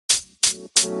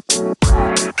What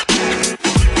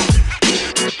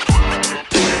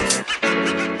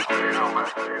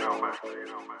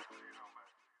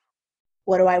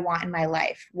do I want in my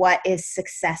life? What is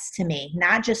success to me?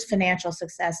 Not just financial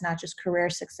success, not just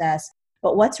career success,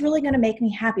 but what's really going to make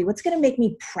me happy? What's going to make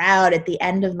me proud at the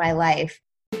end of my life?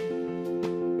 But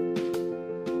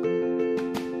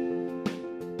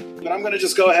I'm going to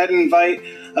just go ahead and invite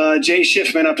Jay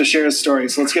Schiffman up to share his story.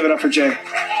 So let's give it up for Jay.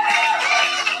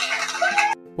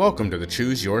 Welcome to the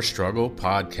Choose Your Struggle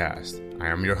podcast. I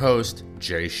am your host,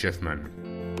 Jay Schiffman.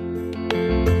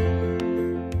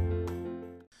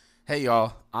 Hey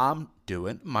y'all, I'm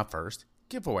doing my first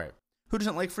giveaway. Who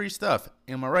doesn't like free stuff?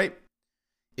 Am I right?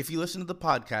 If you listen to the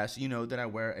podcast, you know that I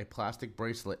wear a plastic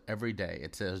bracelet every day.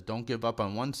 It says, "Don't give up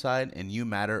on one side and you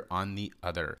matter on the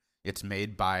other." It's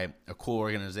made by a cool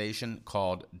organization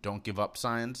called Don't Give Up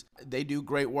Signs. They do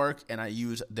great work and I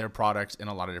use their products in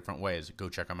a lot of different ways. Go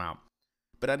check them out.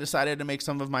 But I decided to make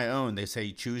some of my own. They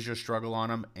say choose your struggle on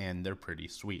them and they're pretty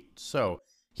sweet. So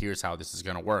here's how this is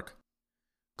going to work.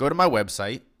 Go to my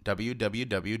website,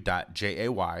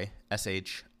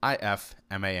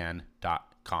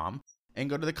 www.jayshifman.com, and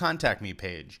go to the Contact Me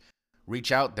page.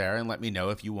 Reach out there and let me know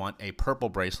if you want a purple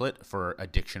bracelet for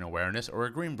addiction awareness or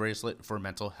a green bracelet for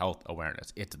mental health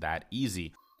awareness. It's that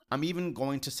easy. I'm even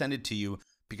going to send it to you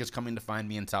because coming to find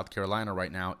me in South Carolina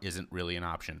right now isn't really an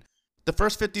option. The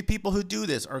first 50 people who do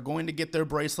this are going to get their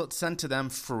bracelet sent to them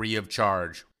free of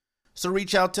charge. So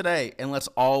reach out today and let's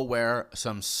all wear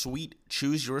some sweet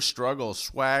Choose Your Struggle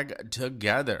swag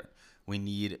together. We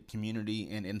need community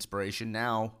and inspiration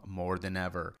now more than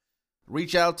ever.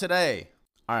 Reach out today.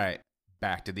 All right,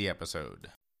 back to the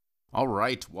episode. All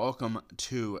right, welcome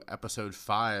to episode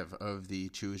 5 of the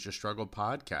Choose Your Struggle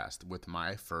podcast with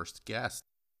my first guest.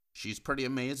 She's pretty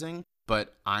amazing,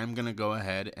 but I'm going to go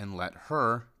ahead and let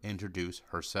her introduce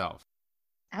herself.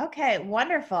 Okay,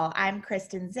 wonderful. I'm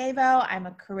Kristen Zavo. I'm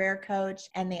a career coach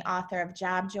and the author of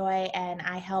Job Joy, and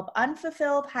I help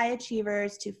unfulfilled high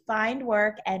achievers to find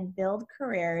work and build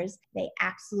careers they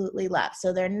absolutely love.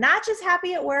 So they're not just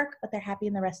happy at work, but they're happy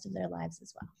in the rest of their lives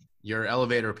as well. Your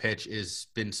elevator pitch has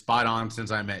been spot on since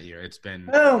I met you. It's been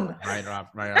boom, right off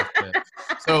the.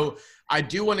 So I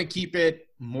do want to keep it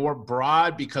more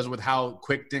broad because with how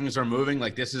quick things are moving,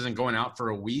 like this isn't going out for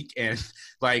a week, and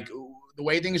like the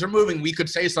way things are moving, we could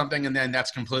say something and then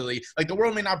that's completely like the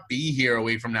world may not be here a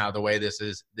week from now the way this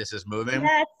is moving.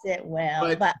 Yes, it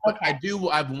will. But I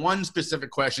have one specific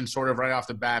question sort of right off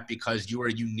the bat because you are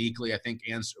uniquely, I think,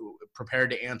 prepared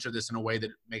to answer this in a way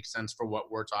that makes sense for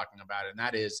what we're talking about. And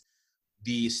that is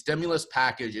the stimulus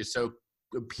package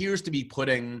appears to be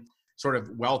putting sort of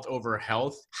wealth over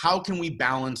health. How can we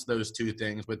balance those two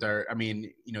things with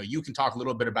you can talk a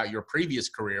little bit about your previous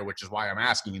career, which is why I'm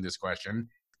asking you this question.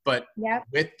 But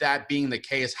With that being the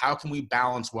case, how can we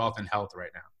balance wealth and health right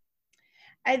now?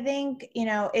 I think,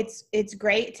 it's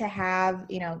great to have,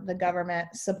 the government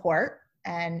support.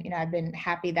 And, I've been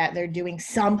happy that they're doing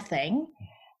something.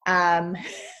 And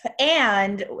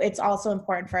it's also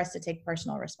important for us to take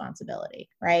personal responsibility,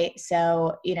 right?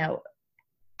 So,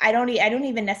 I don't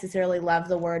even necessarily love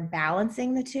the word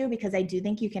balancing the two because I do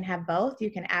think you can have both.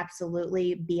 You can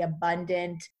absolutely be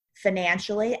abundant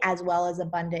financially as well as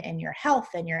abundant in your health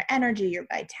and your energy, your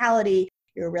vitality,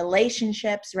 your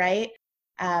relationships, right?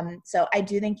 So I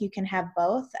do think you can have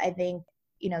both. I think,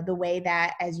 the way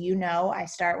that, as you know, I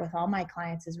start with all my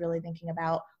clients is really thinking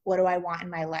about what do I want in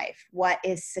my life? What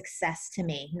is success to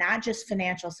me? Not just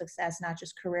financial success, not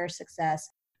just career success,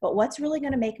 but what's really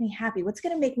going to make me happy? What's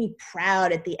going to make me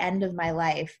proud at the end of my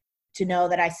life to know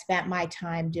that I spent my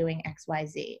time doing X, Y,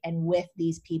 Z and with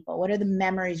these people? What are the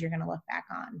memories you're going to look back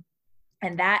on?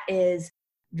 And that is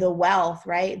the wealth,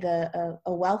 right? A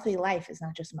wealthy life is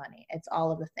not just money. It's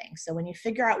all of the things. So when you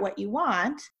figure out what you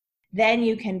want, then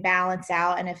you can balance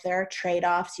out. And if there are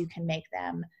trade-offs, you can make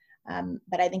them.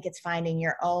 But I think it's finding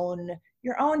your own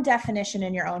definition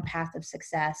and your own path of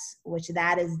success, which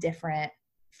that is different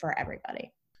for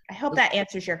everybody. I hope that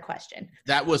answers your question.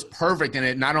 That was perfect. And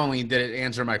it not only did it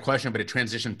answer my question, but it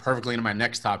transitioned perfectly into my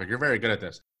next topic. You're very good at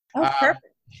this. Oh,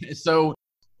 perfect. So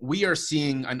we are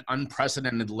seeing an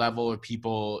unprecedented level of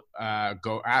people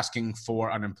go asking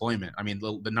for unemployment. I mean,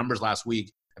 the numbers last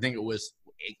week, I think it was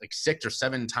like 6 or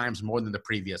 7 times more than the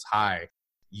previous high.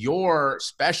 Your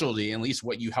specialty, at least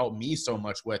what you help me so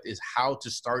much with, is how to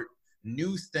start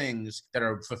new things that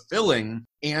are fulfilling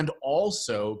and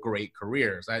also great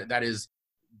careers. That is,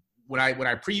 when I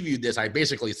previewed this, I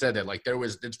basically said that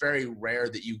it's very rare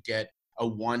that you get a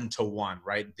 1-to-1,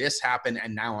 right? This happened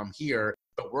and now I'm here,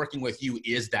 but working with you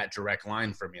is that direct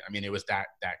line for me. I mean, it was that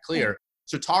clear.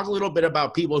 So talk a little bit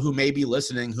about people who may be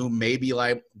listening, who may be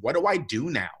like, what do I do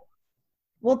now?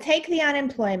 We'll take the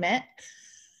unemployment.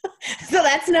 So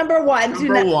that's number one.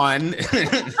 Number one.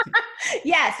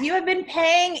 Yes, you have been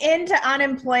paying into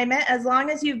unemployment as long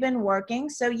as you've been working.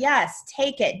 So yes,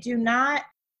 take it. Do not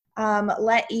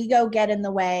let ego get in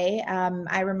the way.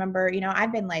 I remember,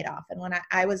 I've been laid off. And when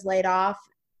I was laid off,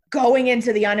 going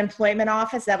into the unemployment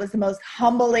office, that was the most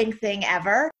humbling thing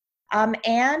ever.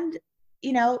 And,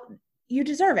 you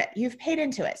deserve it. You've paid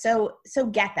into it. So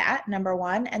get that, number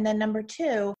one. And then number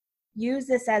two, use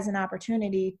this as an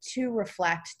opportunity to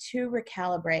reflect, to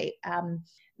recalibrate.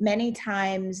 Many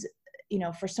times,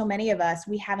 for so many of us,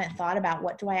 we haven't thought about,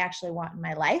 what do I actually want in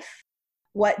my life?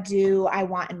 What do I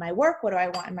want in my work? What do I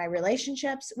want in my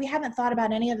relationships? We haven't thought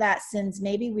about any of that since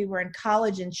maybe we were in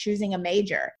college and choosing a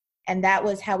major. And that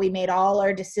was how we made all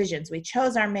our decisions. We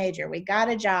chose our major, we got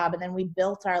a job, and then we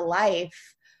built our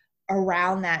life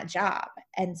around that job.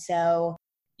 And so,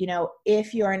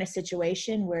 if you're in a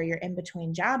situation where you're in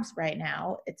between jobs right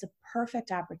now, it's a perfect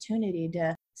opportunity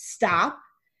to stop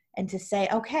and to say,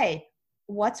 okay,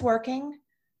 what's working?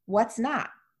 What's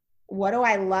not? What do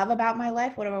I love about my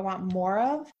life? What do I want more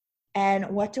of? And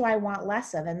what do I want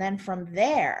less of? And then from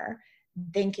there,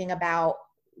 thinking about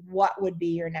what would be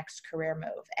your next career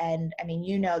move. And I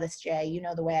mean, this, Jay,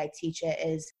 the way I teach it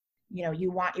is,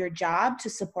 you want your job to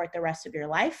support the rest of your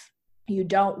life. You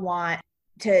don't want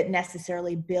to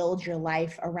necessarily build your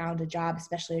life around a job,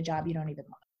 especially a job you don't even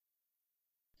want.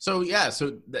 So yeah,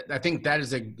 I think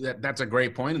that's a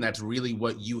great point, and that's really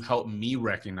what you helped me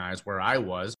recognize where I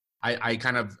was. I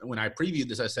kind of, when I previewed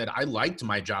this, I said I liked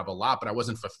my job a lot, but I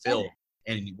wasn't fulfilled.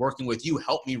 And working with you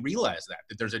helped me realize that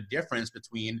there's a difference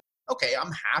between, okay,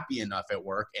 I'm happy enough at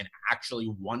work and actually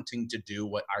wanting to do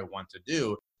what I want to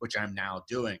do, which I'm now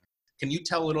doing. Can you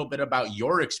tell a little bit about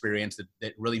your experience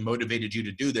that really motivated you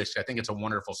to do this? I think it's a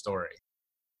wonderful story.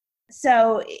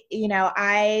 So,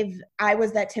 I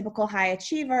was that typical high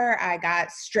achiever. I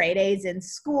got straight A's in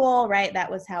school, right?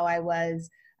 That was how I was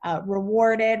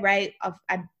rewarded, right?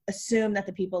 I assume that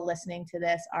the people listening to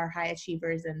this are high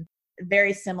achievers and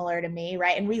very similar to me,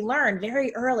 right? And we learn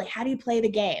very early, how do you play the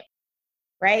game,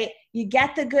 right? You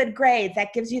get the good grades.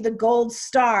 That gives you the gold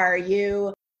star.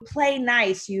 You play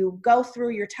nice, you go through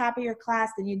your top of your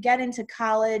class, then you get into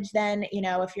college. Then,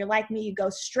 if you're like me, you go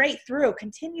straight through,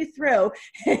 continue through,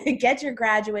 get your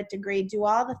graduate degree, do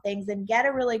all the things, and get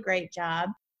a really great job.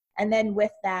 And then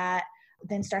with that,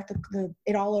 then start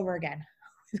it all over again,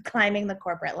 climbing the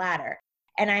corporate ladder.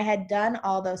 And I had done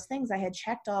all those things. I had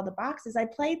checked all the boxes. I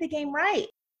played the game right.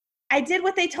 I did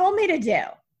what they told me to do,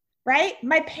 right?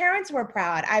 My parents were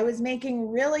proud. I was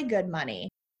making really good money.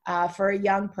 For a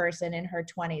young person in her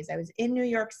 20s. I was in New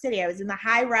York City. I was in the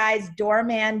high-rise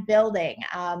doorman building.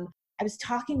 I was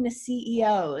talking to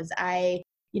CEOs. I,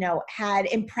 had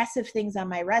impressive things on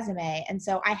my resume. And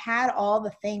so I had all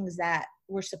the things that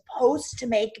were supposed to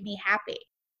make me happy.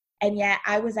 And yet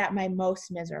I was at my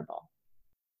most miserable.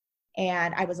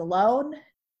 And I was alone.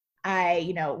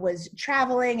 I, was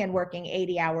traveling and working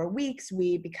 80-hour weeks.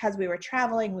 Because we were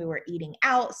traveling, we were eating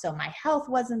out. So my health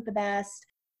wasn't the best.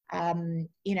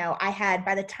 I had,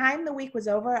 by the time the week was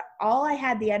over, all I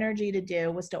had the energy to do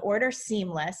was to order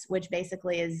Seamless, which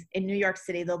basically is in New York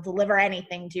City, they'll deliver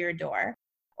anything to your door.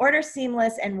 Order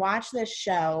Seamless and watch this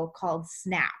show called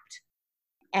Snapped.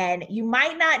 And you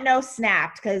might not know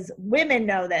Snapped because women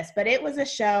know this, but it was a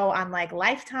show on like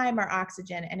Lifetime or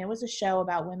Oxygen. And it was a show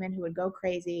about women who would go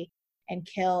crazy and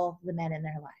kill the men in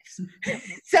their lives.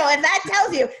 And that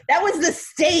tells you, that was the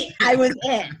state I was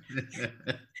in.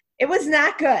 It was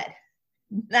not good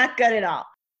at all.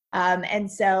 And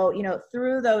so,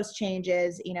 through those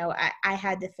changes, I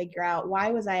had to figure out,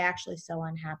 why was I actually so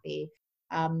unhappy?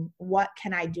 What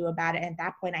can I do about it? And at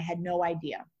that point, I had no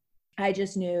idea. I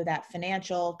just knew that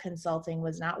financial consulting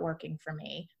was not working for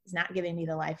me. It was not giving me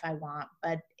the life I want,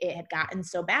 but it had gotten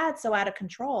so bad, so out of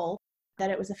control,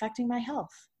 that it was affecting my health.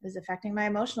 It was affecting my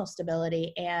emotional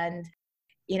stability. And,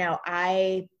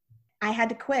 I had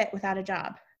to quit without a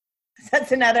job. So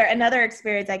that's another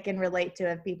experience I can relate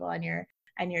to if people on your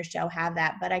show have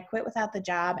that. But I quit without the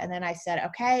job. And then I said,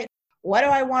 okay, what do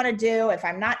I want to do? If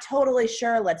I'm not totally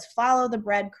sure, let's follow the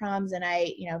breadcrumbs. And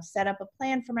I, set up a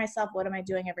plan for myself. What am I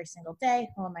doing every single day?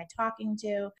 Who am I talking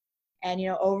to? And,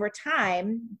 over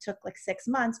time, it took like 6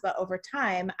 months, but over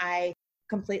time, I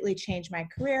completely changed my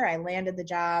career. I landed the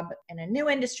job in a new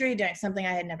industry, doing something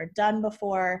I had never done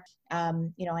before,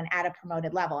 and at a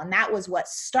promoted level. And that was what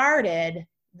started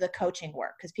the coaching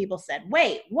work, because people said,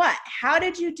 wait, what? How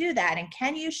did you do that? And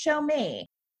can you show me?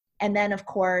 And then, of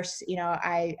course,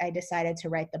 I decided to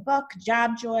write the book,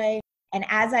 Job Joy. And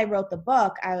as I wrote the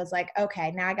book, I was like,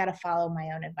 okay, now I got to follow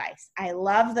my own advice. I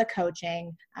love the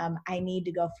coaching. I need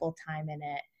to go full time in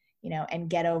it, and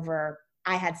get over.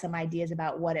 I had some ideas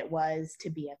about what it was to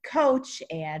be a coach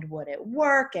and would it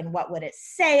work and what would it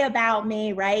say about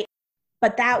me, right?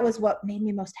 But that was what made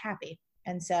me most happy.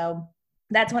 And so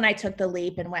that's when I took the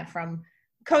leap and went from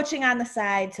coaching on the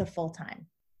side to full time.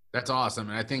 That's awesome.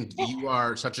 And I think you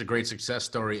are such a great success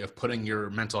story of putting your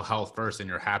mental health first and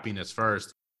your happiness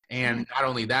first. And not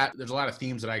only that, there's a lot of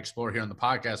themes that I explore here on the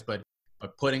podcast, but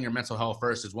putting your mental health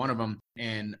first is one of them.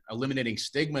 And eliminating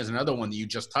stigma is another one that you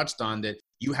just touched on, that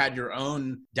you had your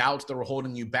own doubts that were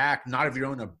holding you back, not of your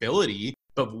own ability,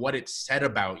 but what it said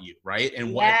about you, right?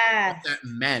 And what that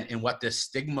meant, and what this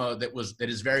stigma that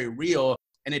is very real.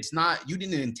 And it's not, you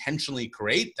didn't intentionally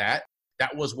create that.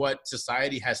 That was what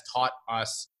society has taught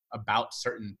us about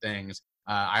certain things.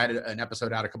 I had an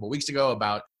episode out a couple of weeks ago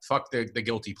about fuck the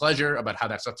guilty pleasure, about how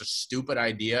that's such a stupid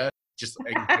idea. Just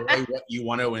enjoy what you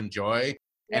want to enjoy.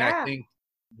 And I think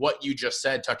what you just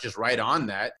said touches right on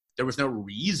that. There was no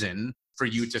reason for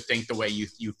you to think the way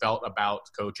you felt about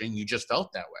coaching. You just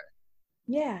felt that way.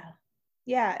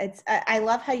 Yeah. I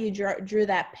love how you drew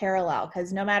that parallel,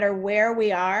 because no matter where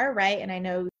we are, right? And I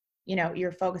know,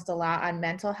 you're focused a lot on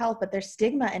mental health, but there's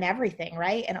stigma in everything,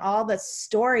 right? And all the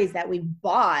stories that we've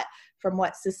bought from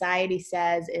what society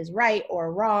says is right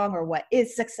or wrong, or what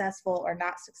is successful or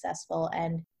not successful.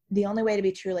 And the only way to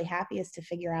be truly happy is to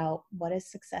figure out what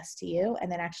is success to you, and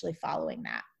then actually following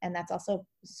that. And that's also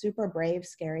a super brave,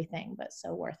 scary thing, but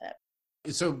so worth it.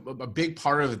 So a big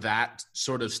part of that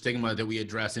sort of stigma that we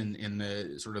address in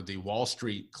the sort of the Wall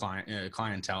Street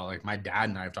clientele, like my dad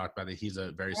and I have talked about that, he's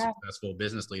a very successful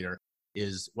business leader,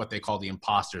 is what they call the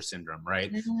imposter syndrome,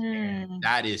 right? And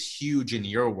that is huge in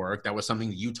your work. That was something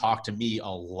that you talked to me a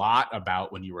lot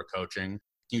about when you were coaching. Can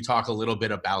you talk a little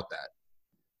bit about that?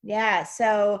 Yeah.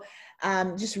 So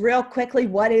just real quickly,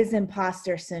 what is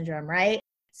imposter syndrome, right?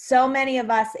 So many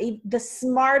of us, the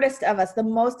smartest of us, the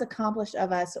most accomplished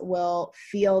of us will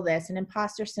feel this. And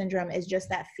imposter syndrome is just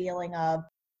that feeling of,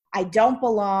 I don't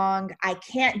belong. I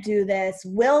can't do this.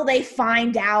 Will they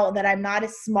find out that I'm not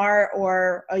as smart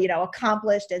or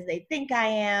accomplished as they think I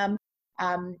am?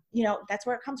 That's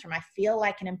where it comes from. I feel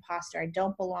like an imposter. I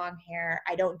don't belong here.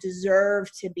 I don't deserve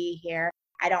to be here.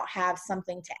 I don't have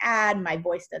something to add. My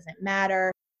voice doesn't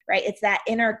matter, right? It's that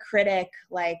inner critic,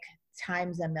 like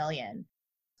times a million.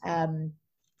 And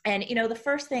the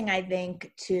first thing I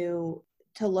think to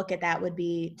look at that would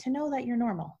be to know that you're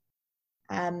normal.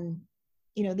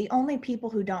 The only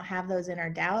people who don't have those inner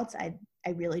doubts, I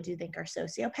really do think are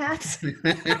sociopaths.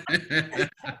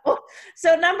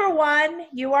 So number one,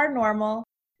 you are normal.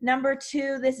 Number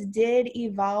two, this did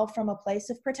evolve from a place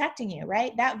of protecting you,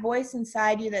 right? That voice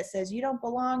inside you that says you don't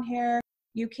belong here,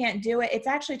 you can't do it. It's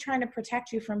actually trying to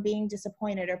protect you from being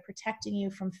disappointed or protecting you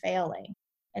from failing.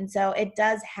 And so it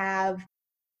does have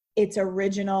its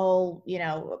original,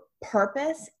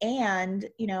 purpose. And,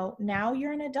 now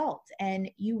you're an adult and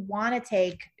you want to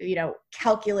take,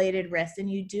 calculated risks,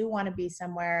 and you do want to be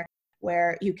somewhere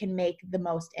where you can make the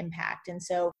most impact. And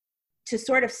so to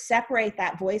sort of separate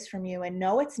that voice from you and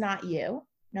know it's not you,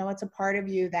 know it's a part of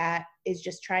you that is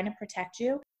just trying to protect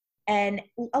you, and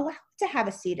allow it to have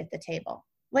a seat at the table.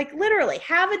 Like literally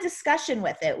have a discussion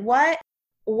with it.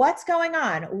 What's going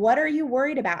on? What are you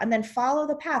worried about? And then follow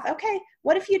the path. Okay,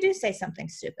 what if you do say something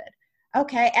stupid?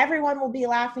 Okay, everyone will be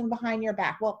laughing behind your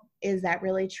back. Well, is that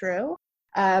really true?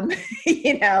 And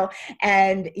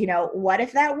what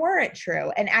if that weren't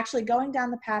true? And actually going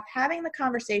down the path, having the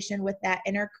conversation with that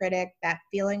inner critic, that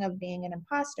feeling of being an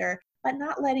imposter, but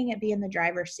not letting it be in the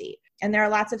driver's seat. And there are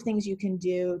lots of things you can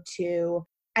do to,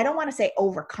 I don't want to say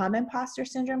overcome imposter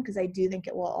syndrome, because I do think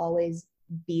it will always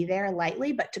be there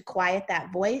lightly, but to quiet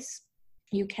that voice,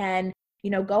 you can,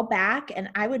 go back, and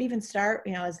I would even start,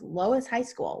 as low as high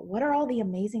school. What are all the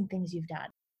amazing things you've done?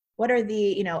 What are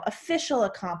the, official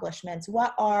accomplishments?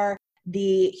 What are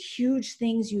the huge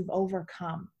things you've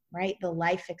overcome, right? The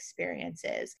life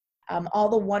experiences, all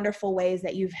the wonderful ways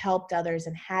that you've helped others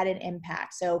and had an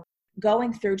impact. So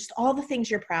going through just all the things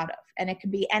you're proud of. And it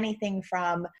could be anything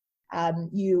from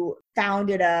you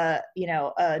founded a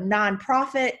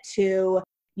nonprofit to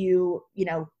you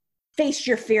faced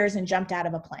your fears and jumped out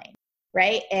of a plane,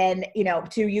 right? And,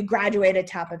 to you graduated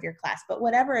top of your class. But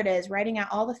whatever it is, writing out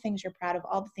all the things you're proud of,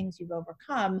 all the things you've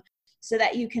overcome, so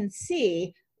that you can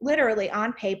see literally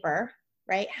on paper,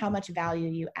 right, how much value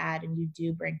you add and you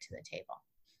do bring to the table.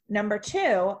 Number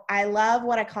two, I love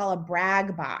what I call a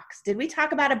brag box. Did we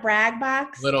talk about a brag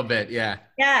box? A little bit, yeah.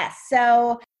 Yeah.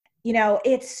 So,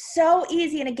 it's so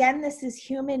easy. And again, this is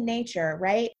human nature,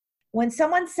 right? when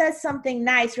someone says something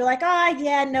nice, we're like, oh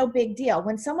yeah, no big deal.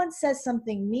 When someone says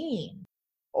something mean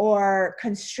or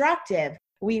constructive,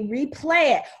 we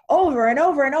replay it over and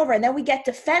over and over. And then we get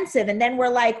defensive. And then we're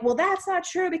like, well, that's not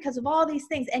true because of all these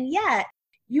things. And yet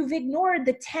you've ignored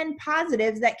the 10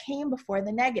 positives that came before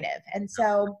the negative. And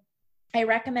so I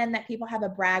recommend that people have a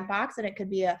brag box, and it could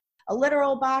be a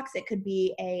literal box. It could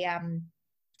be a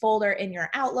folder in your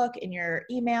Outlook, in your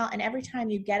email. And every time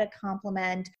you get a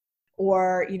compliment,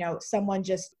 or, someone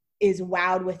just is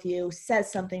wowed with you,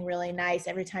 says something really nice,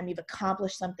 every time you've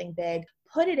accomplished something big,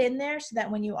 put it in there so that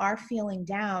when you are feeling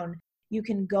down, you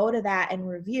can go to that and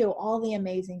review all the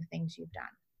amazing things you've done.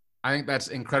 I think that's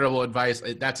incredible advice.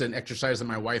 That's an exercise that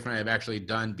my wife and I have actually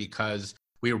done because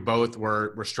we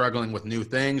were struggling with new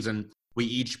things, and we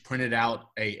each printed out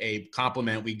a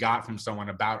compliment we got from someone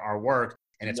about our work,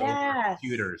 and it's over our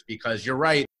computers, because you're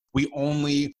right.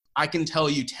 I can tell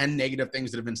you 10 negative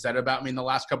things that have been said about me in the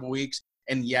last couple of weeks,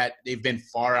 and yet they've been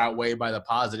far outweighed by the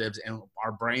positives, and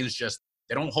our brains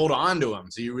they don't hold on to them.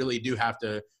 So you really do have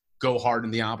to go hard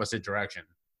in the opposite direction.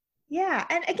 Yeah.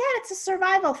 And again, it's a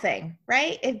survival thing,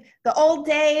 right? In the old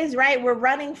days, right? We're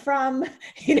running from,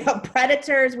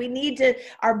 predators.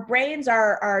 Our brains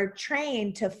are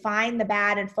trained to find the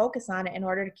bad and focus on it in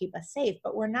order to keep us safe,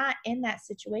 but we're not in that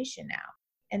situation now.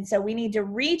 And so we need to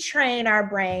retrain our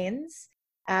brains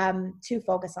to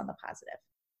focus on the positive.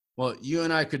 Well, you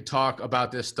and I could talk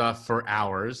about this stuff for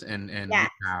hours, and yes.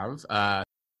 We have,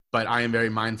 but I am very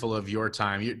mindful of your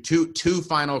time. Two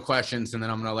final questions, and then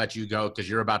I'm going to let you go because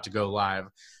you're about to go live.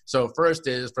 So first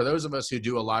is, for those of us who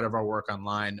do a lot of our work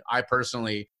online, I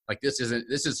personally, this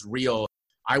is real.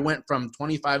 I went from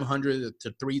 2,500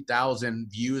 to 3,000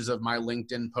 views of my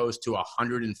LinkedIn post to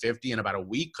 150 in about a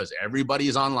week, because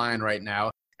everybody's online right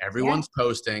now. Everyone's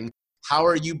posting. How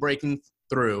are you breaking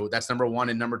through? That's number one.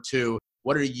 And number two,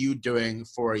 what are you doing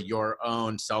for your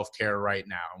own self-care right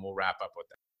now? And we'll wrap up with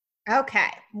that. Okay.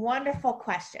 Wonderful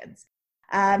questions.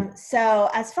 So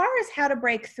as far as how to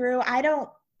break through, I don't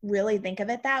really think of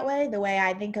it that way. The way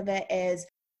I think of it is,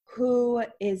 who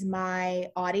is my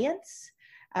audience?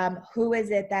 Who is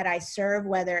it that I serve,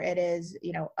 whether it is,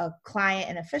 a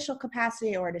client in official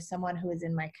capacity, or to someone who is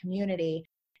in my community.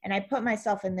 And I put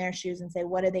myself in their shoes and say,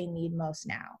 what do they need most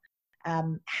now?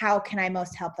 How can I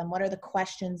most help them? What are the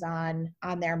questions on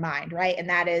their mind, right? And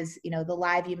that is, the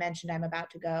live you mentioned I'm about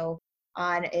to go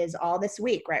on is all this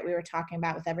week, right? We were talking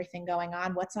about, with everything going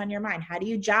on, what's on your mind? How do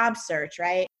you job search,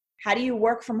 right? How do you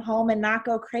work from home and not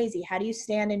go crazy? How do you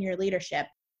stand in your leadership?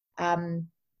 And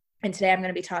today I'm going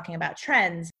to be talking about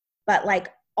trends, but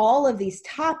all of these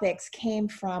topics came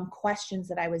from questions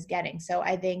that I was getting. So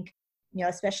I think,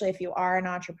 especially if you are an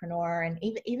entrepreneur, and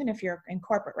even if you're in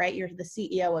corporate, right, you're the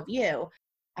CEO of you,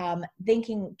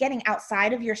 getting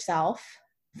outside of yourself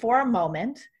for a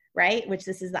moment, right, which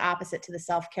this is the opposite to the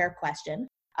self-care question,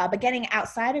 but getting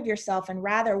outside of yourself, and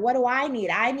rather, what do I need?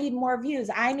 I need more views.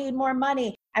 I need more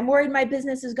money. I'm worried my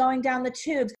business is going down the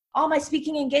tubes. All my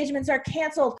speaking engagements are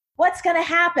canceled. What's going to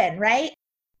happen, right?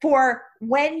 For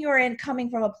when you're coming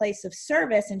from a place of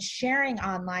service and sharing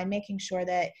online, making sure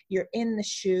that you're in the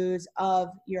shoes of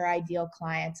your ideal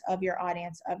clients, of your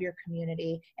audience, of your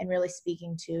community, and really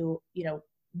speaking to,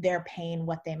 their pain,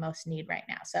 what they most need right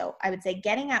now. So I would say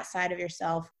getting outside of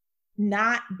yourself,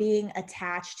 not being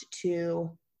attached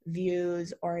to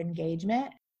views or engagement,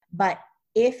 but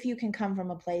if you can come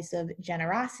from a place of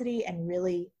generosity and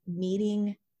really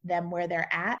meeting them where they're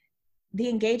at, the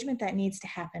engagement that needs to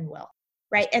happen will.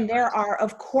 Right. And there are,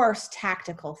 of course,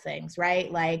 tactical things,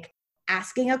 right? Like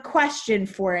asking a question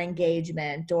for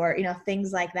engagement, or,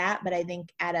 things like that. But I think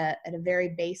at a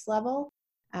very base level,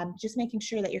 just making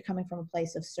sure that you're coming from a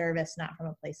place of service, not from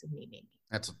a place of me.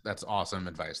 That's awesome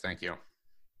advice. Thank you.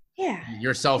 Yeah.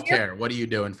 Your self-care. What are you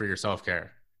doing for your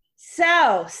self-care?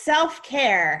 So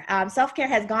self-care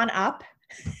has gone up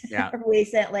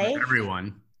recently. For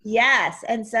everyone. Yes.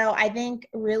 And so I think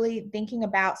really thinking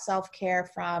about self-care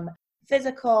from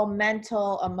physical,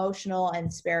 mental, emotional,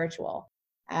 and spiritual.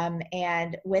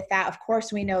 And with that, of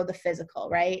course, we know the physical,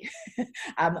 right?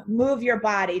 Move your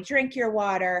body, drink your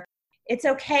water. It's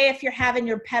okay if you're having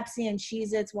your Pepsi and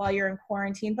Cheez-Its while you're in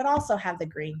quarantine, but also have the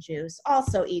green juice.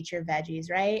 Also eat your veggies,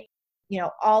 right?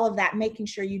 All of that, making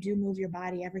sure you do move your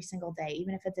body every single day,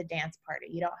 even if it's a dance party.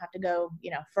 You don't have to go,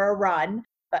 for a run,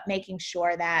 but making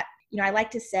sure that, I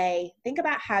like to say, think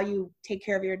about how you take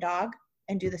care of your dog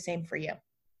and do the same for you.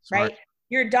 Smart. Right?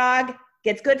 Your dog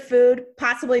gets good food,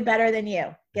 possibly better than you,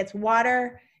 gets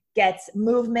water, gets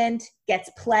movement,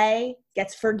 gets play,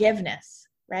 gets forgiveness,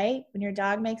 right? When your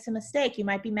dog makes a mistake, you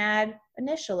might be mad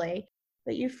initially,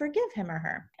 but you forgive him or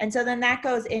her. And so then that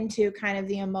goes into kind of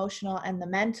the emotional and the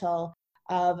mental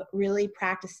of really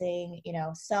practicing,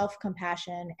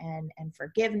 self-compassion and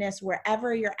forgiveness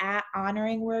wherever you're at,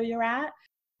 honoring where you're at.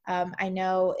 I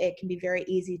know it can be very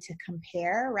easy to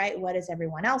compare, right? What is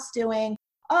everyone else doing?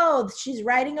 Oh, she's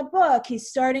writing a book. He's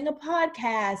starting a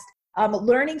podcast,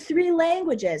 learning 3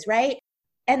 languages, right?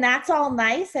 And that's all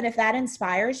nice. And if that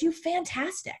inspires you,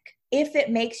 fantastic. If it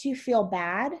makes you feel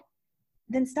bad,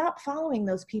 then stop following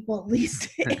those people, at least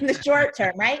in the short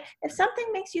term, right? If something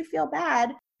makes you feel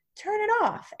bad, turn it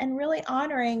off, and really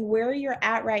honoring where you're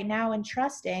at right now and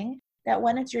trusting that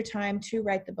when it's your time to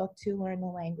write the book, to learn the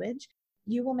language,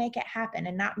 you will make it happen,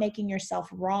 and not making yourself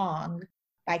wrong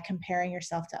by comparing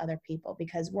yourself to other people,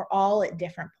 because we're all at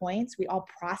different points. We all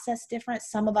process different.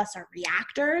 Some of us are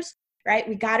reactors, right?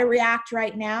 We got to react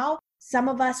right now. Some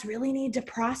of us really need to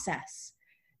process,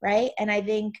 right? And I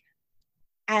think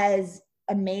as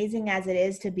amazing as it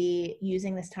is to be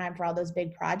using this time for all those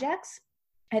big projects,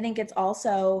 I think it's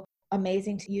also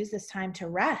amazing to use this time to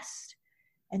rest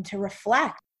and to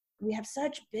reflect. We have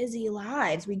such busy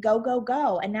lives. We go, go,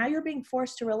 go. And now you're being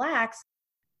forced to relax.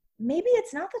 Maybe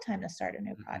it's not the time to start a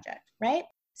new project, right?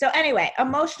 So anyway,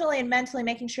 emotionally and mentally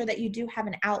making sure that you do have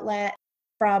an outlet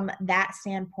from that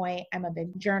standpoint. I'm a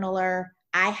big journaler.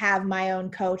 I have my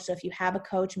own coach. So if you have a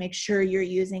coach, make sure you're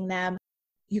using them.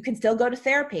 You can still go to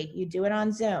therapy. You do it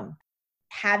on Zoom.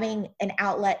 Having an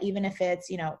outlet, even if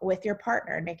it's, with your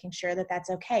partner, and making sure that that's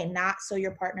okay. Not so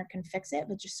your partner can fix it,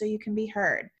 but just so you can be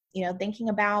heard. Thinking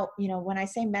about, when I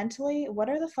say mentally, what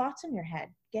are the thoughts in your head?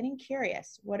 Getting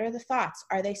curious. What are the thoughts?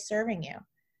 Are they serving you?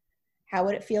 How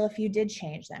would it feel if you did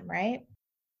change them, right?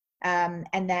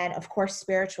 And then, of course,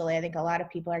 spiritually, I think a lot of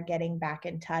people are getting back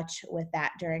in touch with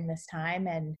that during this time.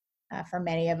 And for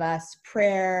many of us,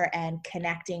 prayer and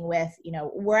connecting with,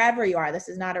 wherever you are, this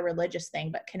is not a religious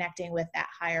thing, but connecting with that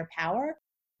higher power,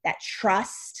 that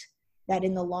trust that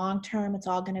in the long term, it's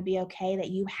all going to be okay, that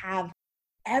you have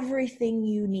everything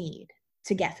you need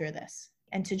to get through this,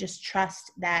 and to just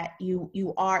trust that you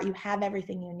have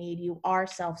everything you need. You are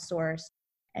self-sourced,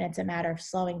 and it's a matter of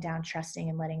slowing down, trusting,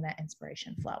 and letting that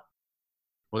inspiration flow.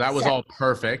 Well, that was all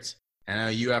perfect.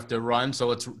 And you have to run. So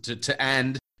let's to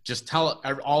end. Just tell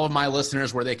all of my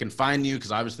listeners where they can find you,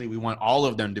 because obviously we want all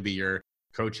of them to be your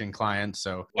coaching clients.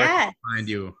 So where can they find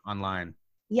you online?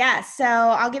 Yeah, so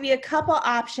I'll give you a couple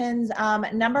options.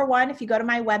 Number one, if you go to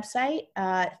my website,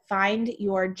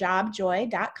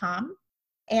 findyourjobjoy.com.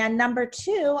 And number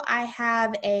two, I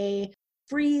have a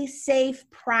free, safe,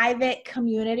 private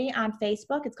community on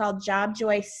Facebook. It's called Job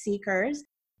Joy Seekers.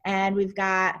 And we've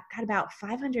got about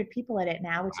 500 people in it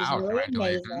now, which is really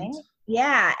amazing.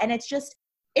 Yeah, and it's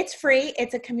free.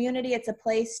 It's a community. It's a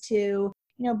place to,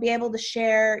 be able to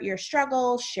share your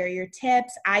struggles, share your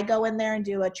tips. I go in there and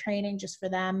do a training just for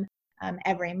them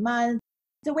every month.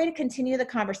 It's a way to continue the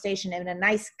conversation in a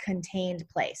nice, contained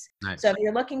place. Nice. So if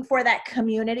you're looking for that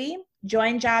community,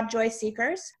 join Job Joy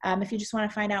Seekers. If you just want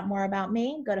to find out more about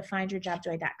me, go to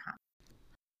findyourjobjoy.com.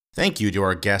 Thank you to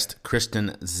our guest,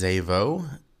 Kristen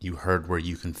Zavo. You heard where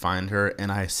you can find her,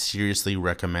 and I seriously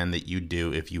recommend that you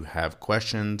do if you have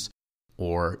questions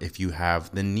or if you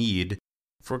have the need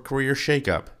for a career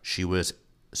shakeup. She was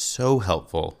so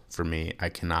helpful for me. I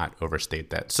cannot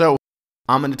overstate that. So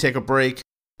I'm going to take a break,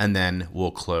 and then we'll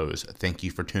close. Thank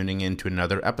you for tuning in to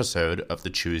another episode of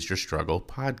the Choose Your Struggle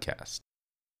podcast.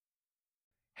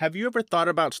 Have you ever thought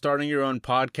about starting your own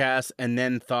podcast and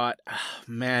then thought,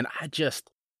 man, I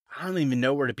don't even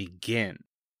know where to begin?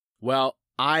 Well,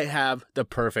 I have the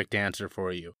perfect answer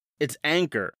for you. It's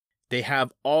Anchor. They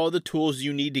have all the tools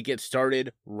you need to get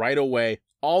started right away,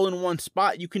 all in one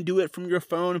spot. You can do it from your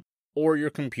phone or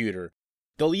your computer.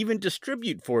 They'll even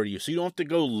distribute for you, so you don't have to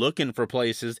go looking for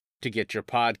places to get your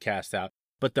podcast out.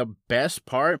 But the best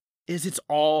part is it's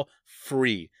all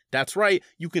free. That's right.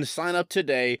 You can sign up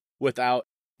today without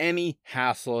any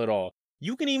hassle at all.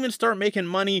 You can even start making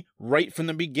money right from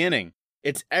the beginning.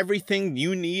 It's everything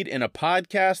you need in a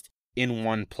podcast in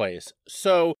one place.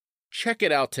 So check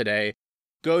it out today.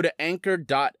 Go to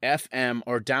anchor.fm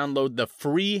or download the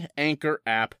free Anchor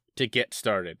app to get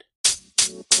started.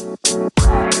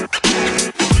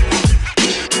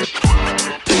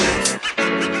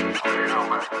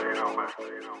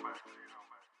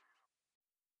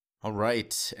 All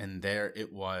right, and there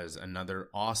it was, another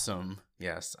awesome,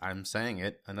 yes, I'm saying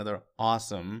it, another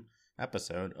awesome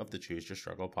episode of the Choose Your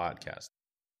Struggle podcast.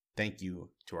 Thank you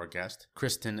to our guest,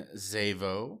 Kristen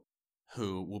Zavo,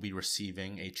 who will be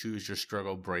receiving a Choose Your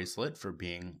Struggle bracelet for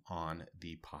being on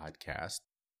the podcast.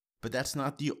 But that's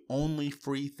not the only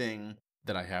free thing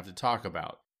that I have to talk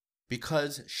about.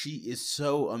 Because she is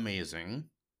so amazing,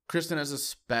 Kristen has a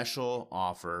special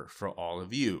offer for all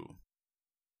of you.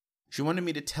 She wanted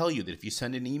me to tell you that if you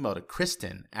send an email to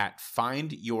Kristen at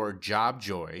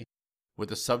findyourjobjoy with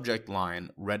the subject line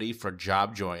ready for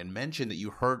job joy and mention that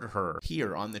you heard her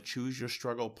here on the Choose Your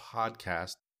Struggle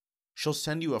podcast, she'll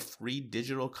send you a free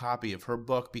digital copy of her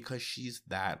book because she's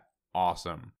that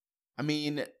awesome. I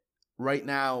mean, right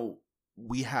now,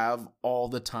 we have all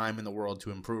the time in the world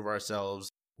to improve ourselves.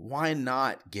 Why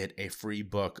not get a free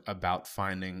book about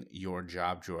finding your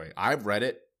job joy? I've read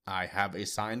it. I have a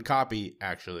signed copy,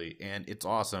 actually, and it's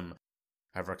awesome.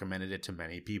 I've recommended it to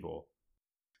many people.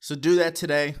 So do that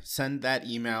today. Send that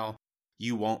email.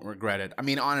 You won't regret it. I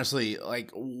mean, honestly, like,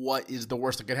 what is the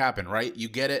worst that could happen, right? You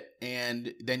get it,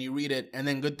 and then you read it, and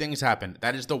then good things happen.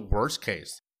 That is the worst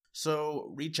case.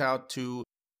 So reach out to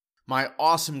my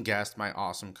awesome guest, my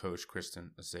awesome coach,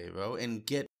 Kristen Azevo, and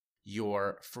get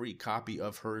your free copy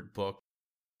of her book,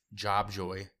 Job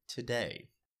Joy, today.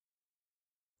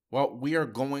 Well, we are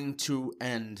going to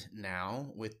end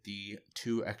now with the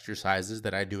 2 exercises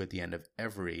that I do at the end of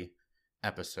every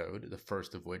episode, the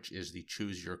first of which is the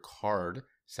Choose Your Card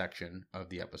section of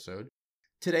the episode.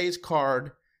 Today's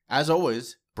card, as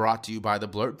always, brought to you by the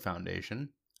Blurt Foundation.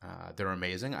 They're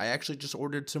amazing. I actually just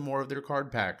ordered some more of their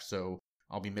card packs, so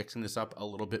I'll be mixing this up a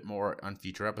little bit more on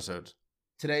future episodes.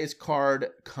 Today's card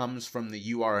comes from the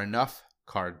You Are Enough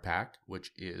card pack,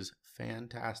 which is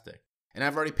fantastic. And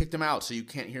I've already picked them out, so you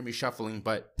can't hear me shuffling,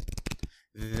 but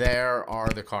there are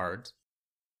the cards.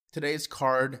 Today's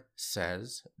card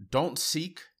says, don't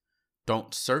seek,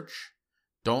 don't search,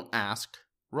 don't ask,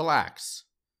 relax.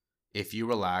 If you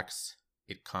relax,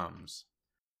 it comes.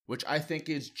 Which I think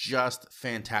is just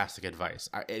fantastic advice.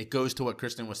 It goes to what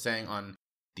Kristen was saying on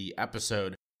the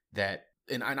episode that,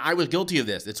 and I was guilty of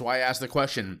this. That's why I asked the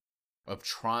question of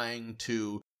trying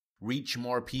to reach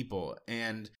more people.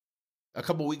 And a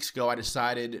couple weeks ago, I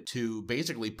decided to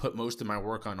basically put most of my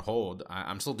work on hold.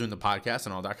 I'm still doing the podcast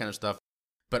and all that kind of stuff,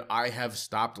 but I have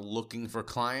stopped looking for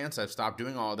clients. I've stopped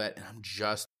doing all that, and I'm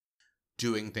just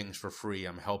doing things for free.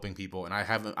 I'm helping people, and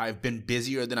I've been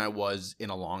busier than I was in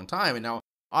a long time. And now,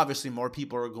 obviously, more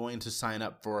people are going to sign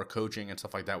up for coaching and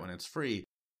stuff like that when it's free.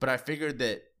 But I figured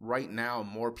that right now,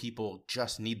 more people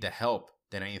just need the help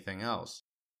than anything else.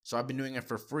 So I've been doing it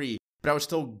for free. But I was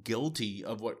still guilty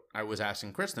of what I was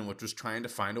asking Kristen, which was trying to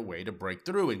find a way to break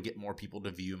through and get more people to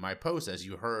view my posts, as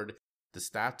you heard the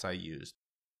stats I used.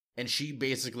 And she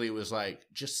basically was like,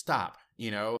 just stop, you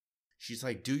know? She's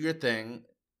like, do your thing,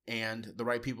 and the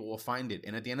right people will find it.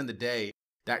 And at the end of the day,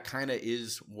 that kind of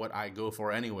is what I go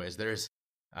for anyways. There's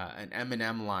an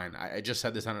Eminem line. I just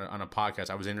said this on a podcast.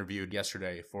 I was interviewed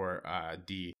yesterday for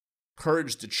the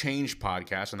Courage to Change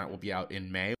podcast, and that will be out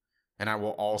in May. And I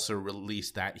will also release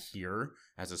that here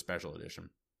as a special edition.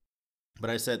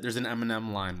 But I said there's an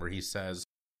Eminem line where he says,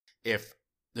 if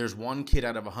there's one kid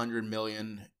out of 100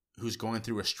 million who's going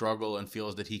through a struggle and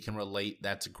feels that he can relate,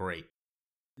 that's great.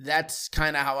 That's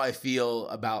kind of how I feel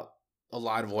about a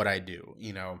lot of what I do.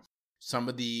 You know, some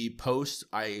of the posts,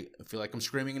 I feel like I'm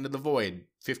screaming into the void.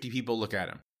 50 people look at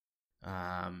them.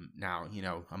 Now, you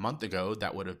know, a month ago,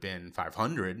 that would have been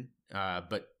 500.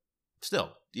 But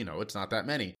still, you know, it's not that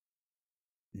many.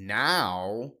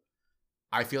 Now,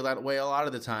 I feel that way a lot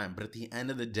of the time, but at the end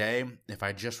of the day, if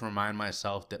I just remind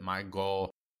myself that my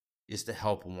goal is to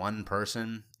help one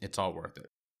person, it's all worth it.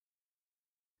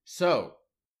 So,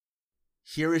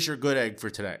 here is your good egg for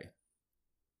today.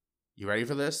 You ready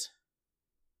for this?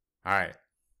 All right.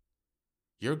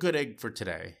 Your good egg for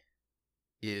today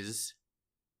is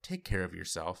take care of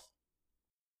yourself.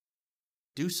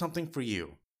 Do something for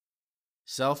you.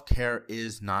 Self-care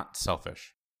is not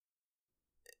selfish.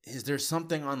 Is there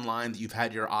something online that you've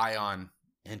had your eye on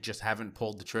and just haven't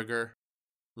pulled the trigger?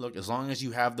 Look, as long as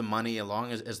you have the money, as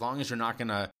long as you're not going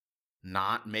to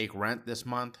not make rent this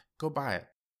month, go buy it.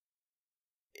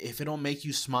 If it'll make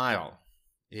you smile,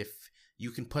 if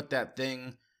you can put that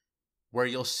thing where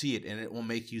you'll see it and it will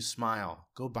make you smile,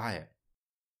 go buy it.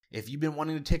 If you've been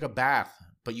wanting to take a bath,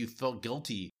 but you felt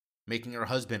guilty making your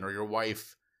husband or your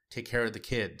wife take care of the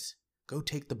kids, go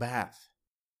take the bath.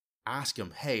 Ask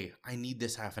him, hey, I need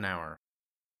this half an hour.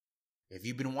 If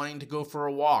you've been wanting to go for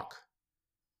a walk,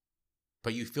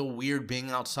 but you feel weird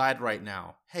being outside right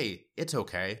now, hey, it's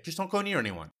okay. Just don't go near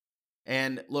anyone.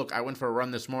 And look, I went for a run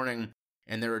this morning,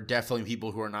 and there are definitely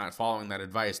people who are not following that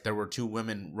advice. There were 2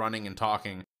 women running and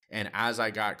talking, and as I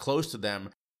got close to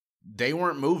them, they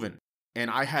weren't moving.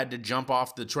 And I had to jump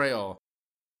off the trail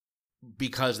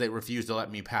because they refused to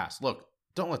let me pass. Look,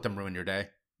 don't let them ruin your day,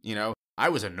 you know? I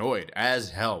was annoyed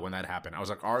as hell when that happened. I was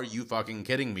like, are you fucking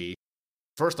kidding me?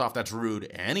 First off, that's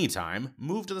rude anytime.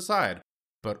 Move to the side.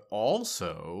 But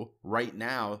also, right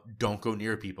now, don't go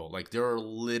near people. Like, there are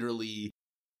literally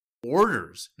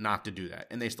orders not to do that,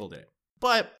 and they still did it.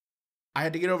 But I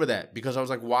had to get over that because I was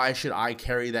like, why should I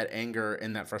carry that anger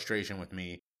and that frustration with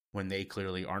me when they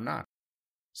clearly are not?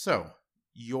 So,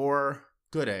 your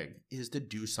good egg is to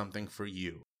do something for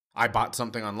you. I bought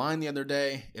something online the other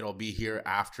day. It'll be here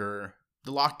after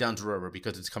the lockdowns are over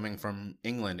because it's coming from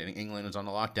England, and England is on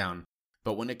the lockdown.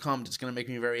 But when it comes, it's going to make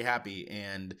me very happy,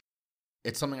 and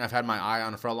it's something I've had my eye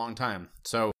on for a long time.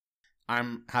 So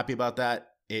I'm happy about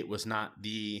that. It was not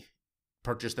the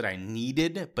purchase that I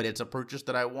needed, but it's a purchase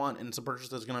that I want, and it's a purchase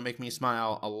that's going to make me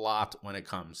smile a lot when it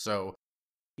comes. So,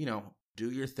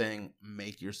 do your thing,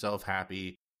 make yourself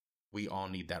happy. We all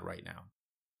need that right now.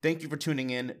 Thank you for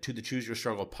tuning in to the Choose Your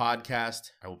Struggle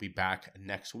podcast. I will be back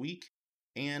next week.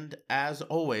 And as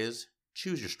always,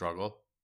 choose your struggle